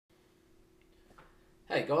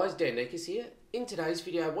Hey guys, Nikas here. In today's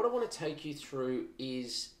video, what I want to take you through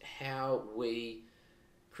is how we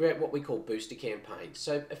create what we call booster campaigns.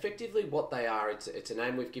 So effectively what they are, it's a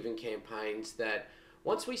name we've given campaigns that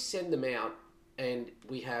once we send them out and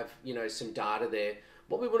we have, some data there,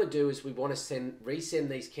 what we want to do is we want to resend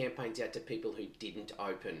these campaigns out to people who didn't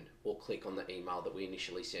open or click on the email that we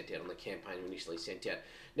initially sent out, on the campaign we initially sent out.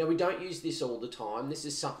 Now we don't use this all the time. This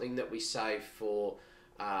is something that we save for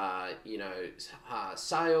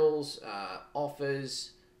sales,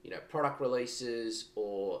 offers, product releases,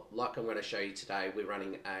 or like I'm going to show you today, we're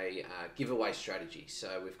running a giveaway strategy.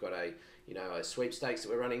 So we've got a sweepstakes that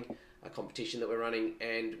we're running, a competition that we're running,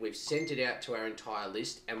 and we've sent it out to our entire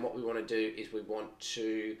list. And what we want to do is we want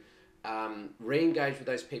to re-engage with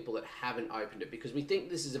those people that haven't opened it, because we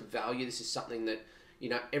think this is a value. This is something that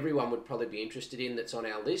everyone would probably be interested in that's on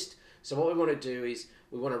our list. So what we want to do is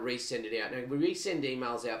we want to resend it out. Now, we resend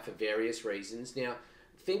emails out for various reasons. Now,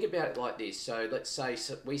 think about it like this. So let's say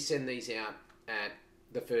we send these out at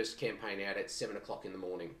the first campaign out at 7 o'clock in the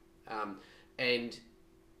morning. And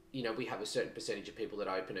we have a certain percentage of people that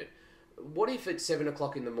open it. What if at 7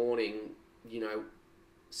 o'clock in the morning,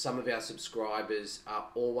 some of our subscribers are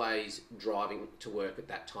always driving to work at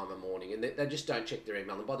that time of morning and they just don't check their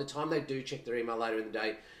email. And by the time they do check their email later in the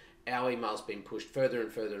day, our email's been pushed further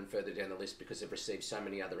and further and further down the list because they've received so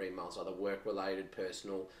many other emails, either work-related,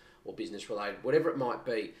 personal, or business-related, whatever it might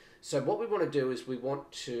be. So what we want to do is we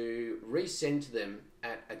want to resend to them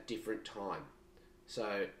at a different time,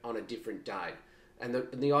 so on a different day. And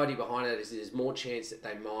the idea behind it is there's more chance that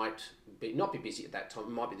they might not be busy at that time.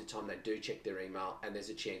 It might be the time they do check their email, and there's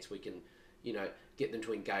a chance we can, get them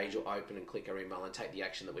to engage or open and click our email and take the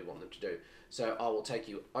action that we want them to do. So I will take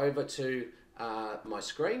you over to my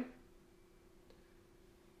screen.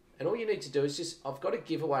 And all you need to do is I've got a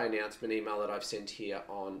giveaway announcement email that I've sent here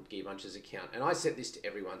on Gearbunch's account. And I set this to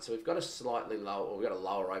everyone. So we've got we've got a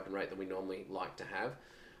lower open rate than we normally like to have.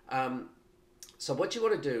 So what you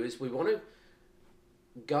want to do is we want to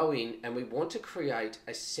go in and we want to create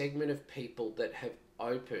a segment of people that have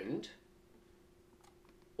opened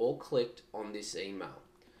or clicked on this email.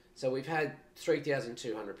 So we've had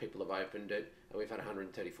 3,200 people have opened it, and we've had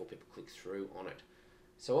 134 people click through on it.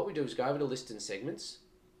 So what we do is go over to list and segments.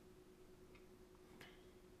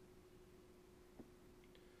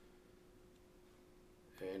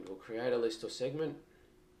 And we'll create a list or segment.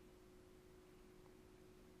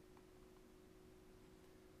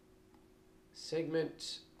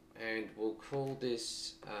 And we'll call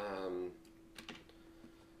this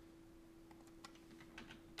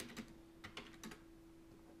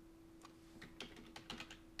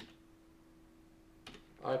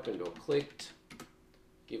opened or clicked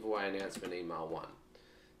giveaway announcement email 1.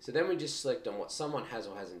 So then we just select on what someone has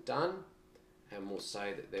or hasn't done, and we'll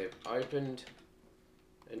say that they've opened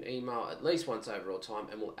an email at least once over all time,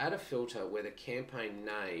 and we'll add a filter where the campaign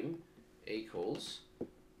name equals,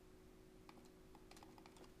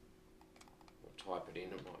 type it in,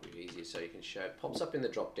 it might be easier so you can show it. Pops up in the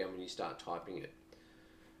drop down when you start typing it.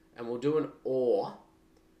 And we'll do an or,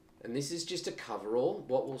 and this is just a cover all.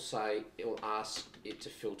 What we'll say, it will ask it to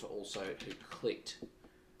filter also who clicked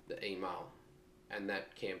the email, and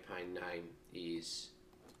that campaign name is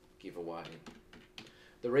giveaway.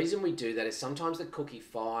 The reason we do that is sometimes the cookie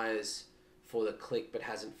fires for the click but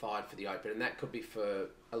hasn't fired for the open, and that could be for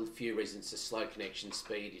a few reasons: the slow connection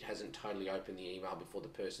speed, it hasn't totally opened the email before the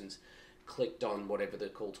person's clicked on whatever the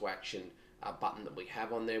call to action button that we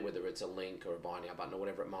have on there, whether it's a link or a buy now button or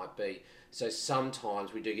whatever it might be. So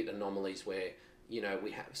sometimes we do get anomalies where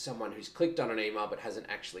we have someone who's clicked on an email but hasn't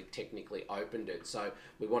actually technically opened it. So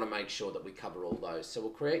we want to make sure that we cover all those. So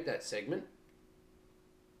we'll create that segment,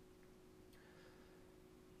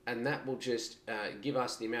 and that will just give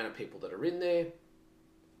us the amount of people that are in there.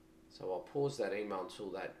 So I'll pause that email until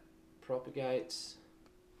that propagates.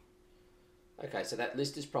 Okay, so that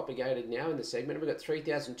list is propagated now in the segment. We've got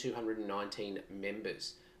 3,219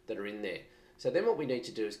 members that are in there. So then what we need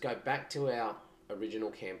to do is go back to our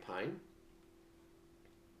original campaign.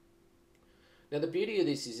 Now the beauty of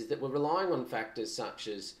this is that we're relying on factors such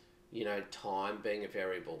as, time being a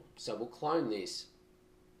variable. So we'll clone this.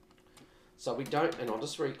 So we don't, and I'll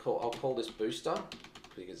call this booster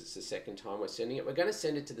because it's the second time we're sending it. We're going to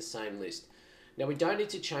send it to the same list. Now we don't need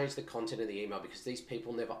to change the content of the email because these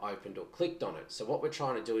people never opened or clicked on it. So what we're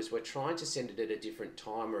trying to do is we're trying to send it at a different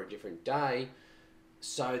time or a different day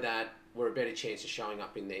so that we're a better chance of showing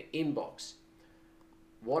up in their inbox.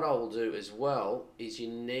 What I will do as well is you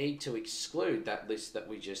need to exclude that list that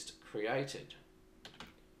we just created.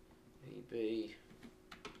 EB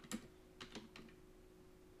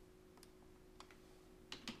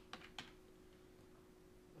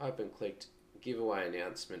open clicked giveaway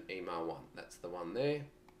announcement email 1. That's the one there.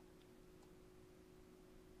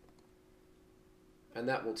 And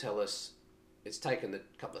that will tell us it's taken the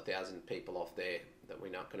couple of thousand people off there that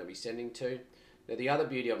we're not going to be sending to. Now the other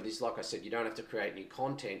beauty of this, like I said, you don't have to create new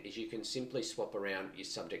content, is you can simply swap around your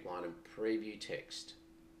subject line and preview text.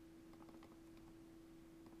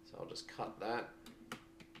 So I'll just cut that.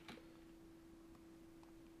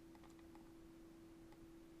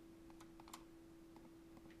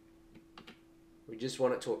 We just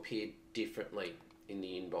want it to appear differently in the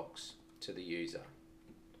inbox to the user.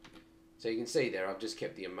 So you can see there, I've just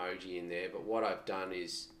kept the emoji in there, but what I've done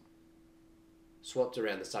is swapped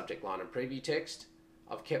around the subject line and preview text.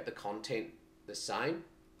 I've kept the content the same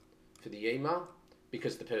for the email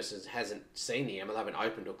because the person hasn't seen the email, haven't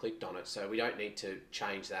opened or clicked on it, so we don't need to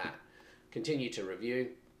change that. Continue to review.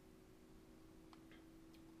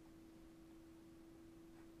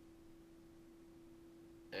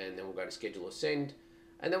 And then we'll go to schedule or send,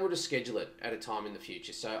 and then we'll just schedule it at a time in the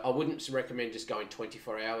future. So I wouldn't recommend just going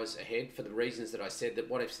 24 hours ahead for the reasons that I said, that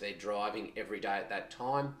what if they're driving every day at that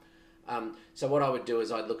time? So what I would do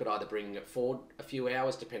is I'd look at either bringing it forward a few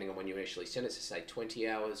hours, depending on when you actually send it, so say 20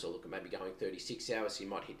 hours, or look at maybe going 36 hours, so you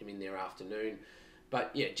might hit them in their afternoon.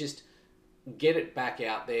 But yeah, just get it back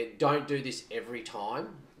out there. Don't do this every time,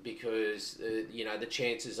 because you know, the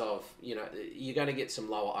chances of, you know, you're going to get some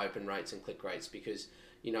lower open rates and click rates, because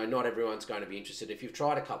you know, not everyone's going to be interested. If you've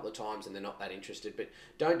tried a couple of times and they're not that interested, but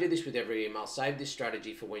don't do this with every email. Save this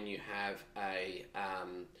strategy for when you have a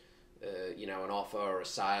you know, an offer or a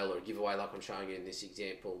sale or a giveaway like I'm showing you in this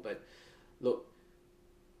example. But look,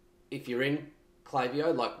 if you're in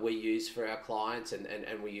Klaviyo, like we use for our clients and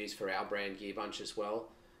we use for our brand Gear Bunch as well,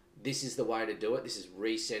 this is the way to do it. This is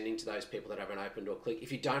resending to those people that haven't opened or clicked.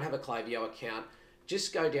 If you don't have a Klaviyo account,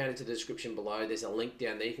 just go down into the description below. There's a link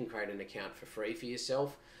down there. You can create an account for free for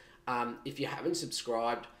yourself. If you haven't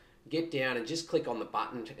subscribed, get down and just click on the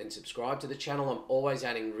button and subscribe to the channel. I'm always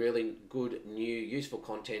adding really good, new, useful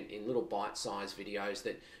content in little bite-sized videos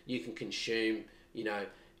that you can consume, you know,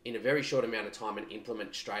 in a very short amount of time and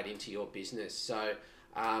implement straight into your business. So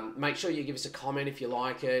make sure you give us a comment if you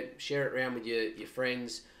like it, share it around with your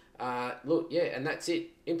friends. Look, yeah, and that's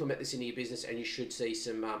it. Implement this into your business and you should see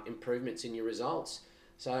some improvements in your results.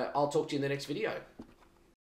 So I'll talk to you in the next video.